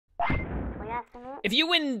If you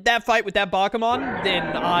win that fight with that Bakuman, then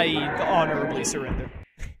I honorably surrender.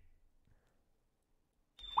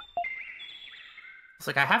 It's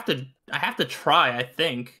like I have to try, I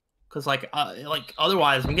think, because like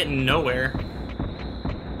otherwise I'm getting nowhere.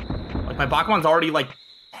 Like my Bakuman's already like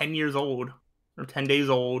 10 years old or 10 days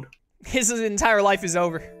old. His entire life is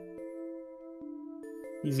over.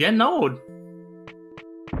 He's getting old.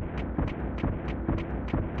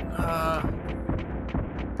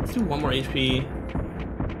 Let's do one more HP.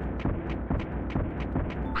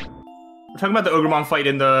 We're talking about the Ogremon fight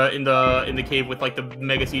in the cave with like the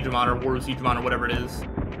Mega Seadramon or WaruSeadramon or whatever it is.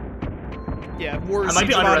 Yeah, WaruSeadramon. I might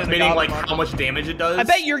be underestimating like how much damage it does. I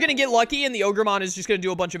bet you're gonna get lucky and the Ogremon is just gonna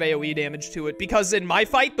do a bunch of AoE damage to it, because in my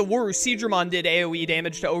fight, the WaruSeadramon did AoE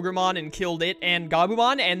damage to Ogremon and killed it and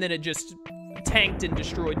Gabumon, and then it just tanked and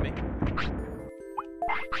destroyed me.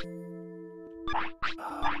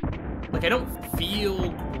 Like, I don't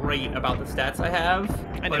feel great about the stats I have.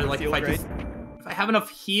 I never like, feel great. If I have enough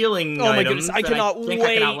healing oh my items, goodness, I cannot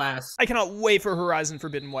wait. I cannot wait for Horizon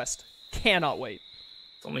Forbidden West. Cannot wait.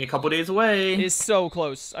 It's only a couple days away. It is so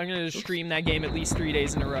close. I'm gonna stream that game at least 3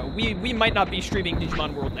 days in a row. We might not be streaming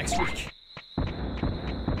Digimon World next week.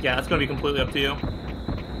 Yeah, that's gonna be completely up to you.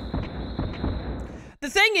 The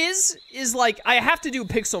thing is like, I have to do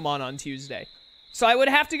Pixelmon on Tuesday. So I would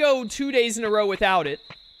have to go 2 days in a row without it,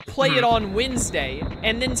 play it on Wednesday,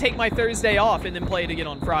 and then take my Thursday off and then play it again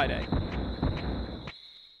on Friday.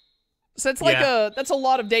 So it's like that's a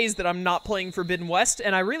lot of days that I'm not playing Forbidden West,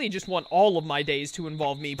 and I really just want all of my days to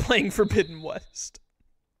involve me playing Forbidden West.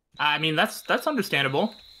 I mean, that's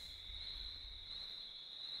understandable.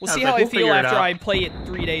 We'll see how I feel after I play it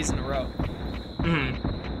 3 days in a row.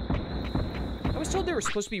 I was told there was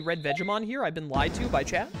supposed to be red Vegemon here. I've been lied to by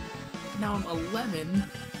chat. Now I'm 11.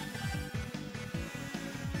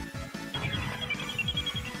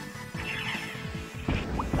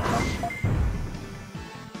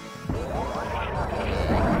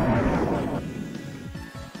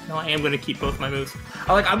 No, I am gonna keep both my moves.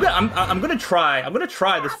 I'm gonna try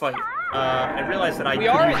this fight. I realized that we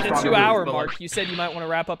are at the 2 hour mark. You said you might want to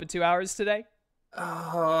wrap up at 2 hours today.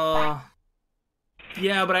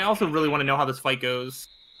 Yeah, but I also really want to know how this fight goes.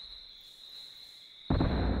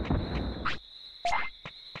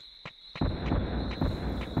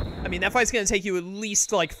 I mean, that fight's gonna take you at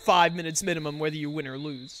least like 5 minutes minimum, whether you win or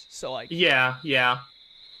lose. So like, yeah.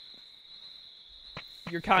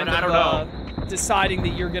 You're kind of deciding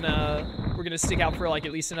that we're gonna stick out for like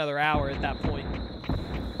at least another hour at that point.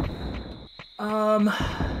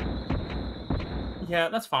 Yeah,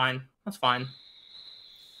 that's fine. That's fine.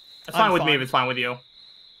 That's fine with me if it's fine with you.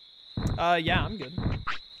 Yeah, I'm good.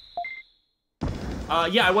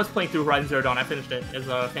 Yeah, I was playing through Horizon Zero Dawn. I finished it. It was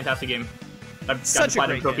a fantastic game. I got the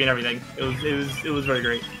Platinum Trophy and everything. It was very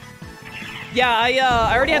great. Yeah,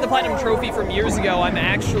 I already had the Platinum Trophy from years ago. I'm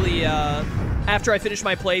actually, after I finished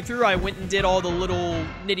my playthrough, I went and did all the little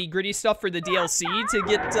nitty-gritty stuff for the DLC to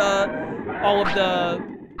get,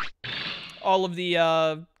 all of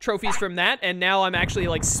the trophies from that, and now I'm actually,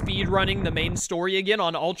 like, speed-running the main story again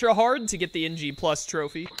on Ultra Hard to get the NG Plus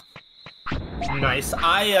trophy. Nice.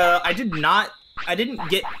 I didn't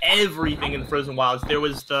get everything in the Frozen Wilds.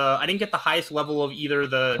 I didn't get the highest level of either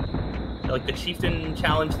the Chieftain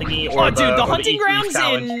Challenge thingy or dude, the Hunting Grounds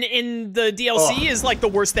in the DLC is like the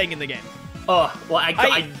worst thing in the game. Well, I got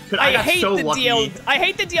so lucky. I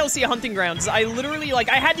hate the DLC Hunting Grounds. I literally, like,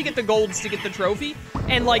 I had to get the golds to get the trophy,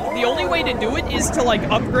 and, like, the only way to do it is to, like,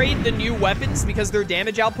 upgrade the new weapons because their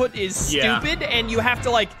damage output is stupid, and you have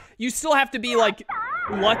to, like, you still have to be, like,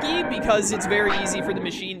 lucky because it's very easy for the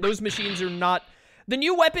machine. Those machines are not... The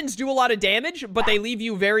new weapons do a lot of damage, but they leave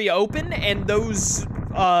you very open, and those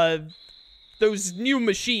new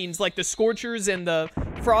machines, like the Scorchers and the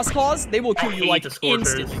Frost Claws, they will kill you, like,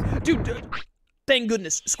 instantly. Dude, thank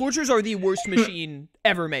goodness. Scorchers are the worst machine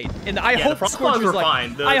ever made. And I hope Scorchers,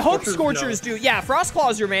 like... I hope Scorchers do... Yeah, Frost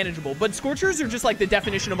Claws are manageable, but Scorchers are just, like, the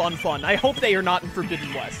definition of unfun. I hope they are not in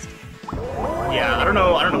Forbidden West. Yeah, I don't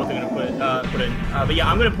know what they're gonna put in. But yeah,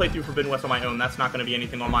 I'm gonna play through Forbidden West on my own. That's not gonna be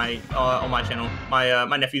anything on my channel.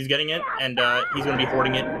 My nephew's getting it, and he's gonna be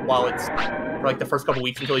hoarding it while it's for like the first couple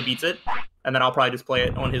weeks until he beats it, and then I'll probably just play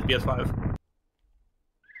it on his PS5.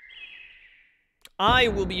 I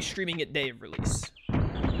will be streaming it day of release.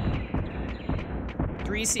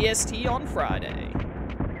 3 CST on Friday.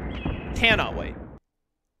 Cannot wait.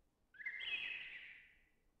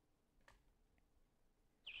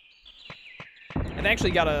 I've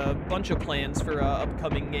actually got a bunch of plans for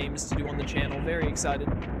upcoming games to do on the channel. Very excited.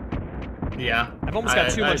 Yeah. I've almost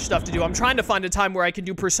got too much stuff to do. I'm trying to find a time where I can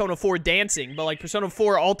do Persona 4 dancing, but like Persona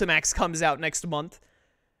 4 Ultimax comes out next month.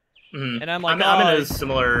 Mm-hmm. And I'm like, I'm in a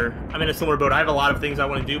similar boat. I have a lot of things I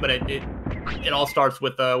want to do, but it all starts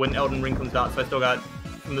with when Elden Ring comes out. So I still got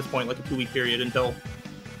from this point like a 2-week period until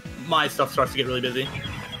my stuff starts to get really busy.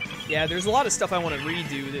 Yeah, there's a lot of stuff I want to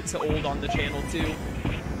redo that's old on the channel too.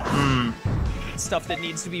 Stuff that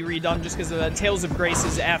needs to be redone just because Tales of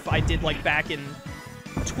Grace's F I did like back in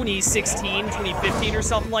 2016, 2015 or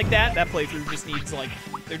something like that. That playthrough just needs like,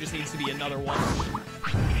 there just needs to be another one.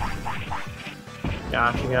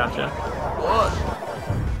 Gotcha.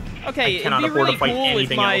 Okay, it'd be really cool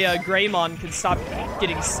if my Greymon could stop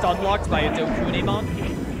getting stun locked by a Dokunemon.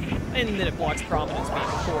 And then it blocks Prominence Beam,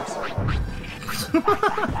 of course.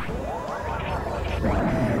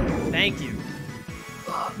 Thank you.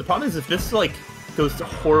 The problem is if this like goes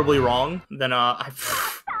horribly wrong, then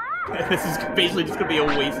this is basically just gonna be a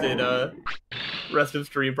wasted rest of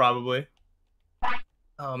stream probably.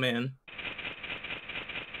 Oh man.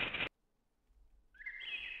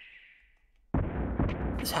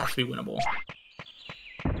 This has to be winnable.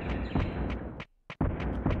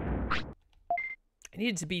 I need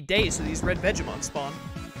it to be day so these red Vegemon spawn.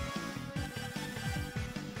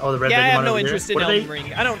 Oh, the red Vegemon. Yeah, I have no interest in Elden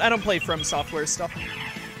Ring. I don't play From Software stuff.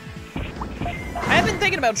 I have been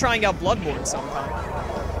thinking about trying out Bloodborne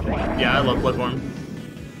sometime. Yeah, I love Bloodborne.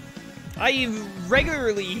 I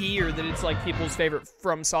regularly hear that it's like people's favorite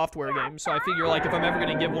From Software game, so I figure like if I'm ever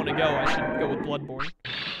gonna give one a go, I should go with Bloodborne.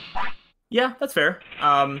 Yeah, that's fair.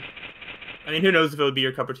 I mean, who knows if it would be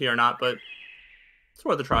your cup of tea or not, but it's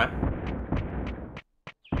worth a try.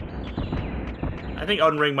 I think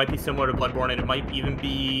Elden Ring might be similar to Bloodborne, and it might even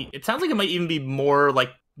be... It sounds like it might even be more,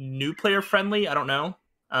 like, new player friendly. I don't know.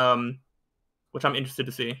 Which I'm interested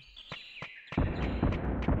to see.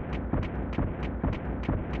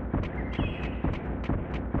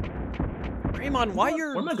 Greymon, why are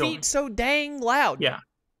your feet so dang loud? Yeah,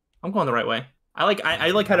 I'm going the right way. I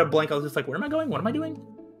like had a blank. I was just like, where am I going? What am I doing?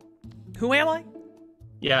 Who am I?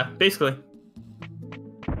 Yeah, basically.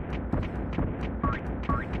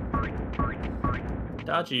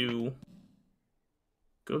 Dodge you.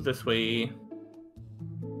 Go this way.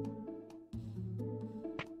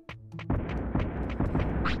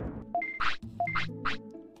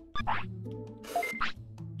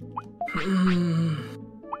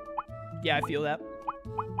 Yeah, I feel that.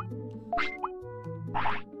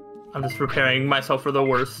 I'm just preparing myself for the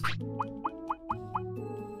worst.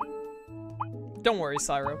 Don't worry,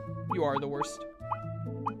 Slyroh. You are the worst.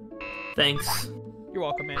 Thanks. You're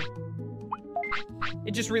welcome, man.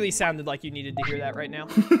 It just really sounded like you needed to hear that right now.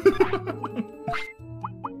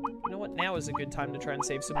 You know what? Now is a good time to try and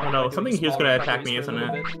save some money. Oh no, something here's gonna attack me, isn't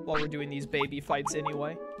it? While we're doing these baby fights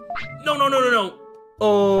anyway. No, no, no, no, no!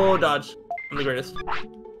 Oh, dodge. I'm the greatest.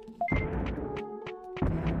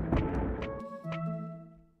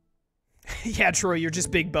 Yeah, Troy, you're just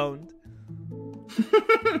big boned.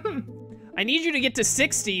 I need you to get to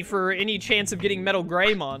 60 for any chance of getting Metal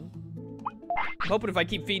Greymon. I'm hoping if I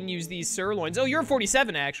keep feeding you these sirloins. Oh, you're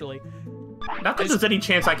 47, actually. Not that there's any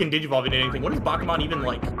chance I can digivolve into anything. What is Bakuman even,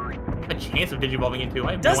 like, a chance of digivolving into?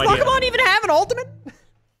 I have Does no idea. Bakuman even have an ultimate?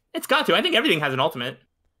 It's got to. I think everything has an ultimate.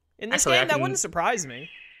 In this game, that wouldn't surprise me.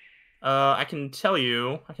 I can tell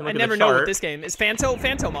you. I never know what this game is.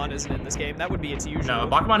 Phantomon isn't in this game. That would be its usual. No,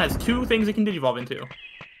 Bakuman has 2 things it can digivolve into.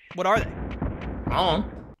 What are they? I don't know.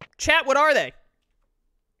 Chat, what are they?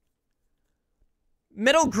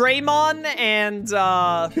 Metal Greymon and,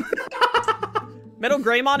 Metal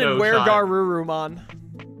Greymon and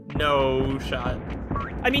WaruSeadramon. No shot.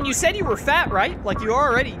 I mean, you said you were fat, right? Like, you're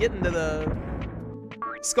already getting to the...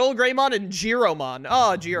 Skull Greymon and Giromon.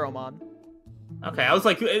 Oh, Giromon. Okay, I was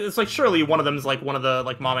like, it's like surely one of them is like one of the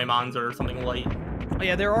like Mamemons or something light. Oh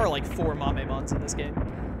yeah, there are like 4 Mamemons in this game.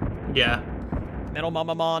 Yeah. Metal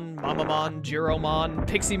Mamemon, Mamemon, Giromon,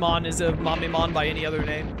 Pixiemon is a Mamemon by any other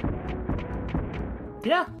name.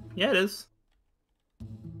 Yeah, it is.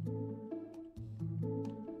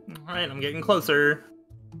 Alright, I'm getting closer.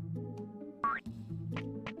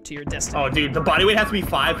 To your destiny. Oh dude, the body weight has to be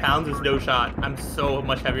 5 pounds, there's no shot. I'm so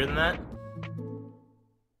much heavier than that.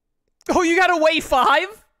 Oh, you gotta weigh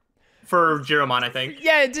 5? For Giromon, I think.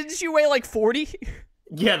 Yeah, didn't you weigh like 40?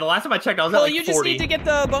 Yeah, the last time I checked, I was at like 40. Well, you just need to get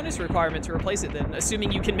the bonus requirement to replace it then,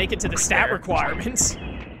 assuming you can make it to the stat requirements.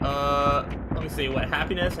 Let me see, what,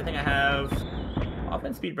 happiness? I think I have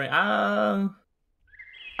offense, speed, brain. I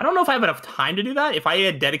don't know if I have enough time to do that. If I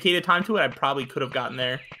had dedicated time to it, I probably could have gotten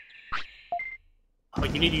there.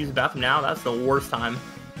 Like, you need to use the bathroom now? That's the worst time.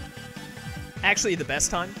 Actually, the best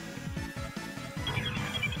time.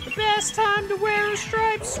 The best time to wear a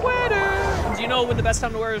striped sweater. Do you know when the best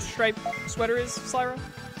time to wear a striped sweater is, Slyroh?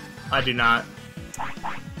 I do not.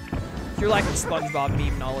 Your lack of SpongeBob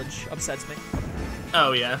meme knowledge upsets me.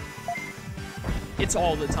 Oh, yeah. It's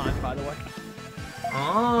all the time, by the way.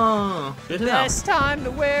 Oh, good to know. Best time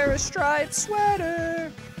to wear a striped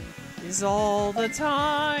sweater is all the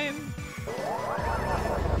time.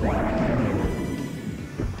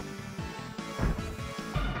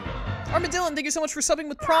 Armadillon, thank you so much for subbing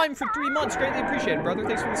with Prime for 3 months. Greatly appreciated, brother.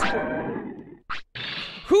 Thanks for the support.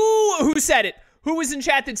 Who said it? Who was in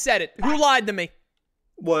chat that said it? Who lied to me?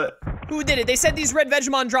 What? Who did it? They said these red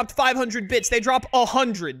Vegemon dropped 500 bits. They drop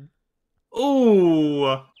 100.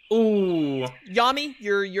 Ooh. Ooh. Yami,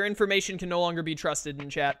 your information can no longer be trusted in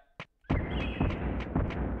chat.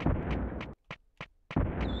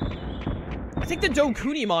 I think the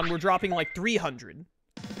Dokunimon were dropping like 300.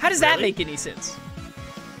 How does that make any sense?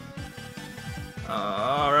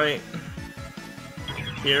 Alright.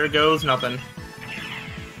 Here goes nothing.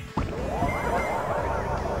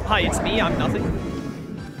 Hi, it's me. I'm nothing.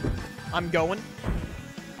 I'm going.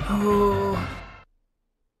 Oh.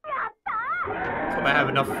 Hope I have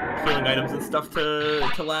enough healing items and stuff to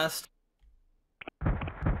last.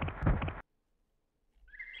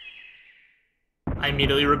 I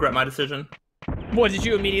immediately regret my decision. What, did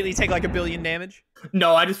you immediately take like 1 billion damage?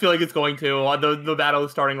 No, I just feel like it's going to. The battle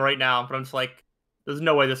is starting right now, but I'm just like, there's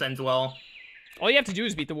no way this ends well. All you have to do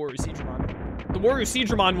is beat the WaruSeadramon. The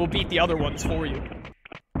WaruSeadramon will beat the other ones for you.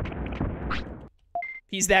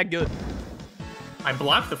 He's that good. I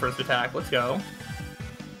blocked the first attack. Let's go.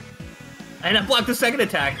 And I blocked the second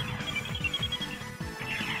attack.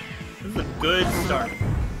 This is a good start.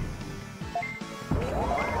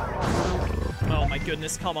 Oh my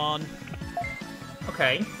goodness, come on.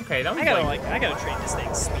 Okay, that was I gotta train this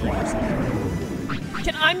thing's speed or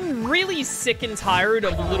something. I'm really sick and tired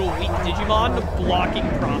of little weak Digimon blocking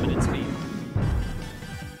prominence beam.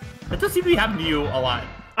 That does seem to be happening to you a lot.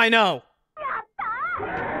 I know.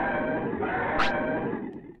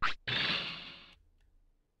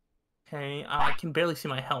 Okay, I can barely see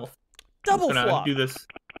my health. Double I'm just gonna flop. do this.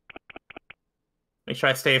 Make sure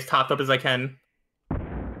I stay as topped up as I can.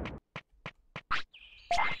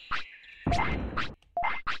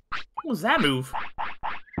 What was that move?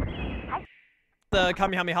 The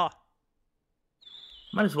Kamehameha.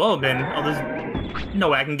 Might as well have been. Oh, there's no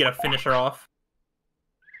way I can get a finisher off.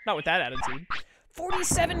 Not with that attitude.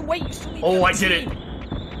 47 weight, you still need Oh, I 17. did it.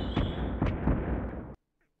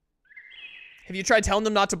 Have you tried telling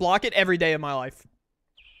them not to block it? Every day of my life.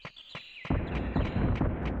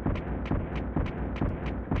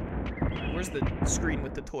 Where's the screen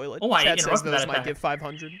with the toilet? Oh, I Chat says interrupted those that might attack. give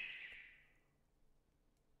 500.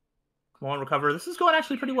 Come on, recover. This is going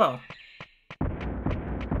actually pretty well.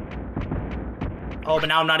 Oh, but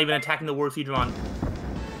now I'm not even attacking the WaruSeadramon.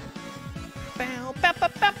 Bow, bow, bow,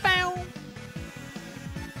 bow, bow.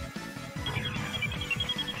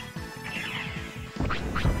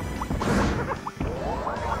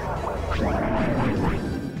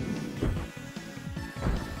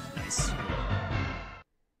 Nice.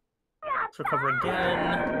 Let's recover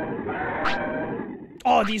again.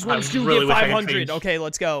 Oh, these ones do really give wish I could 500. change. Okay,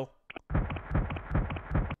 let's go.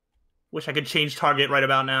 Wish I could change target right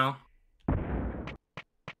about now.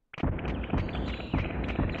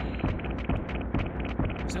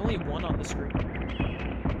 There's only one on the screen.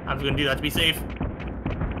 I'm just gonna do that to be safe.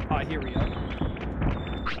 Ah, here we are.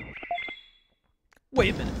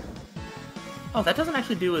 Wait a minute. Oh, that doesn't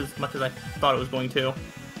actually do as much as I thought it was going to.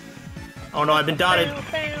 Oh no, I've been dotted. Bow,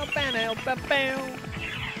 bow, bow, bow, bow.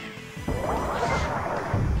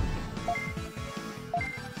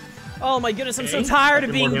 Oh my goodness, I'm so Okay, tired of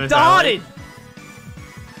that's more being damage that way. dotted!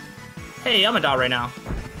 Hey, I'm a dot right now.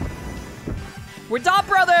 We're dot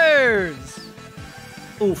brothers!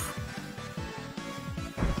 Oof.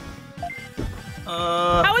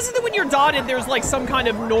 How is it that when you're dotted, there's like some kind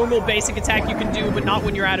of normal basic attack you can do, but not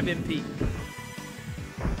when you're out of MP?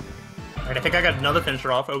 Alright, I think I got another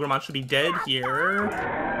finisher off. Ogremon should be dead here.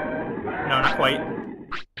 No, not quite.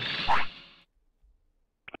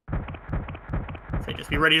 So just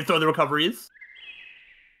be ready to throw the recoveries.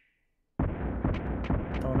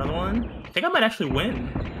 Throw another one. I think I might actually win.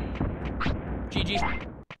 GG.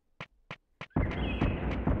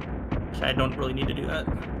 Actually, I don't really need to do that.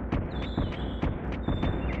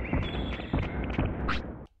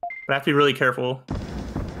 But I have to be really careful.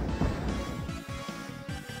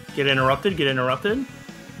 Get interrupted, get interrupted.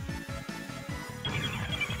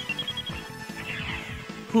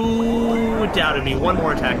 Who doubted me? One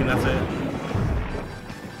more attack and that's it.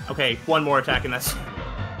 Okay, one more attack and that's...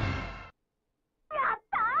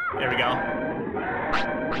 There we go.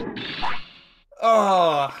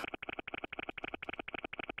 Oh.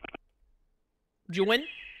 Did you win?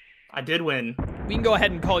 I did win. We can go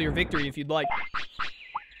ahead and call your victory if you'd like.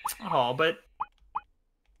 Oh, but...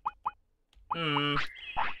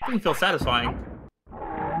 doesn't feel satisfying.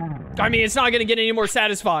 I mean, it's not gonna get any more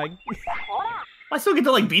satisfying. I still get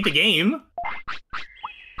to, like, beat the game.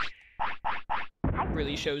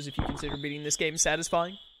 Really shows if you consider beating this game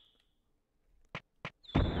satisfying.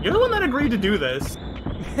 You're the one that agreed to do this.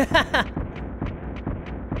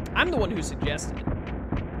 I'm the one who suggested it.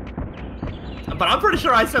 But I'm pretty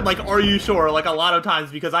sure I said, like, are you sure? Like, a lot of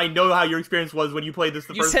times, because I know how your experience was when you played this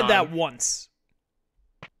the first time. You said that once.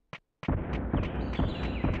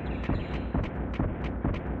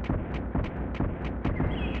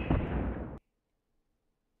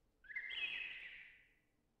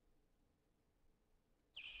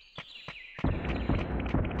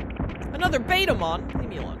 Another Betamon? Leave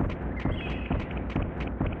me alone.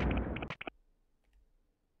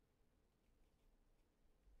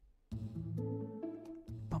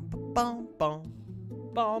 Bum, bum,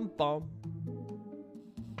 bum, bum.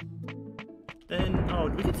 Then, oh,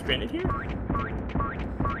 do we get stranded here?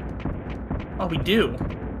 Oh, we do.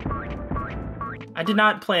 I did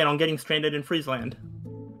not plan on getting stranded in Friesland.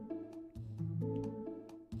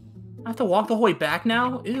 I have to walk the whole way back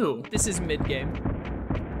now? Ew. This is mid-game.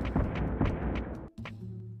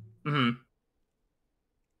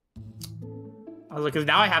 I was like, because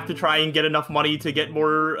now I have to try and get enough money to get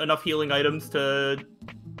enough healing items to...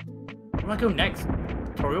 Where do I go next?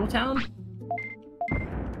 Tutorial Town?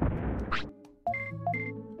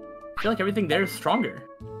 I feel like everything there is stronger.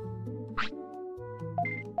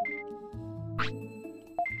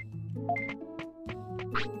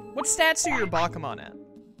 What stats are your Bakumon at?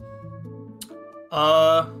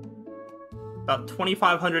 About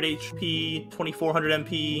 2,500 HP, 2,400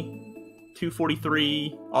 MP,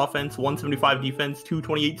 243 offense, 175 defense,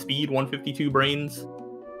 228 speed, 152 brains.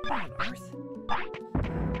 What on earth?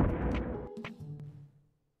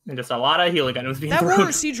 And just a lot of healing items being That thrown.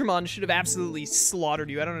 WaruSeadramon should have absolutely slaughtered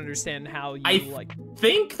you. I don't understand how you, I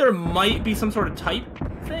think there might be some sort of type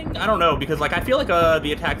thing. I don't know, because, like, I feel like,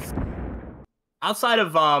 the attacks... Outside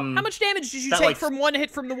of, How much damage did you take from one hit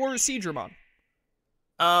from the WaruSeadramon?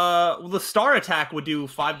 Well, the star attack would do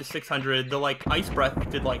 500 to 600. The, like, ice breath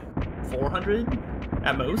did, like, 400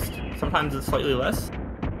 at most. Sometimes it's slightly less.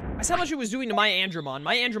 That's how much it was doing to my Andromon.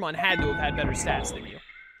 My Andromon had to have had better stats than you.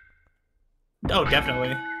 Oh,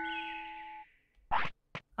 definitely.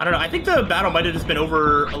 I don't know. I think the battle might have just been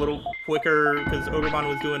over a little quicker because Ogremon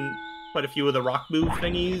was doing quite a few of the rock move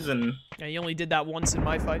thingies, and... Yeah, he only did that once in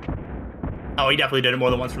my fight. Oh, he definitely did it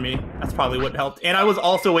more than once for me. That's probably what helped. And I was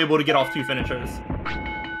also able to get off 2 finishers.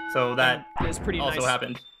 So that is pretty also nice.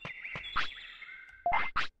 happened.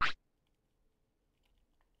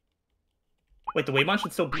 Wait, the Waymon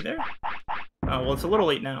should still be there? Oh, well, it's a little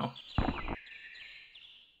late now.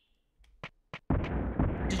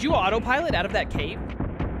 Did you autopilot out of that cave?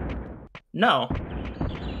 No.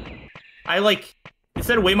 It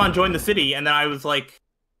said Waymon joined the city, and then I was like,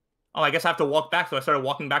 oh, I guess I have to walk back, so I started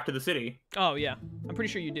walking back to the city. Oh, yeah. I'm pretty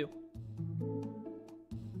sure you do.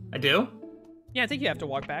 I do? Yeah, I think you have to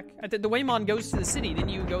walk back. The Waymon goes to the city, then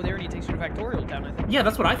you go there and he takes you to Factorial Town, I think. Yeah,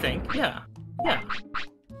 that's what I think. Yeah. Yeah.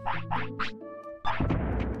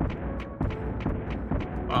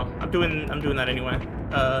 Well, I'm doing that anyway.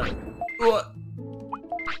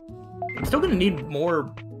 I'm still gonna need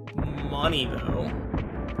more money, though.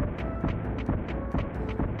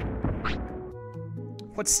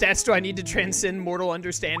 What stats do I need to transcend mortal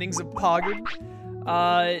understandings of Poggard?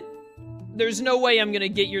 There's no way I'm gonna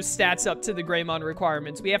get your stats up to the Greymon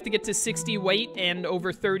requirements. We have to get to 60 weight and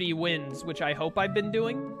over 30 wins, which I hope I've been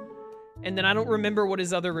doing. And then I don't remember what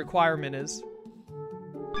his other requirement is.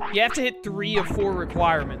 You have to hit 3 of 4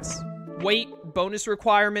 requirements. Weight, bonus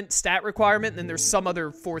requirement, stat requirement, and then there's some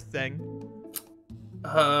other 4th thing.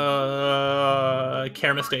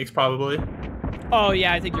 Care mistakes, probably. Oh,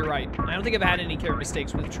 yeah, I think you're right. I don't think I've had any care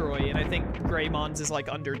mistakes with Troy, and I think Greymon's is, like,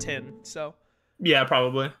 under 10, so... Yeah,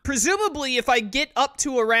 probably. Presumably, if I get up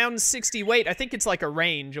to around 60 weight, I think it's, like, a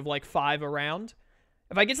range of, like, 5 around.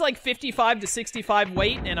 If I get to, like, 55 to 65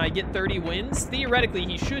 weight and I get 30 wins, theoretically,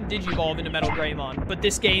 he should Digivolve into Metal Greymon. But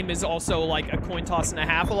this game is also, like, a coin toss and a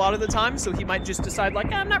half a lot of the time, so he might just decide,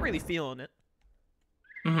 like, I'm not really feeling it.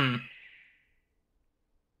 Mm-hmm.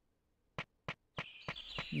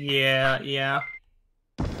 Yeah.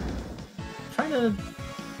 Trying to... I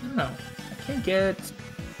don't know.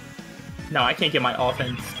 I can't get my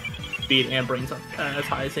offense, speed, and brains up as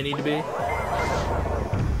high as they need to be.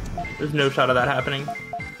 There's no shot of that happening.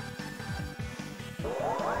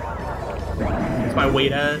 What's my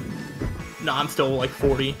weight at? No, I'm still like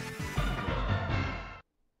 40.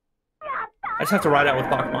 I just have to ride out with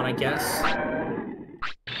Bakumon, I guess.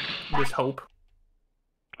 Just hope.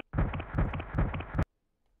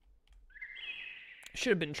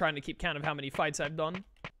 Should have been trying to keep count of how many fights I've done.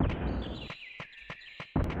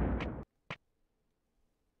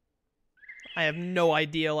 I have no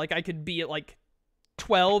idea. Like, I could be at, like,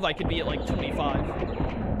 12. I could be at, like, 25.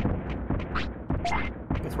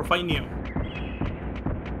 Guess we're fighting you.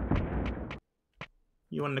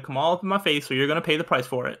 You wanted to come all up in my face, so you're going to pay the price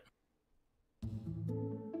for it.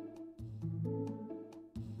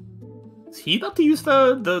 Is he about to use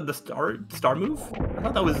the star move? I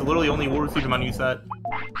thought that was literally only WaruSeadramon used that.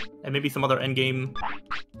 And maybe some other endgame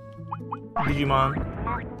Digimon.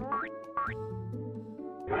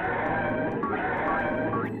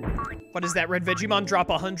 What is that? Red Vegemon drop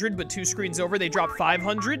 100, but 2 screens over they drop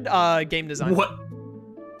 500? Game design. What?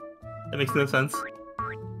 That makes no sense.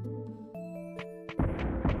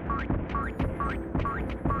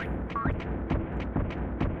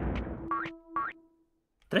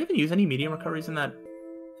 Did I even use any medium recoveries in that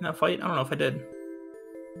fight? I don't know if I did.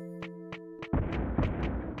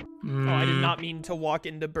 Oh, I did not mean to walk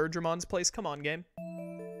into Bergermon's place. Come on, game.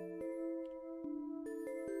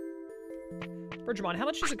 Bergermon, how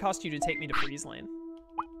much does it cost you to take me to Freeze Lane?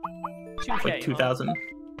 2K. Like 2,000.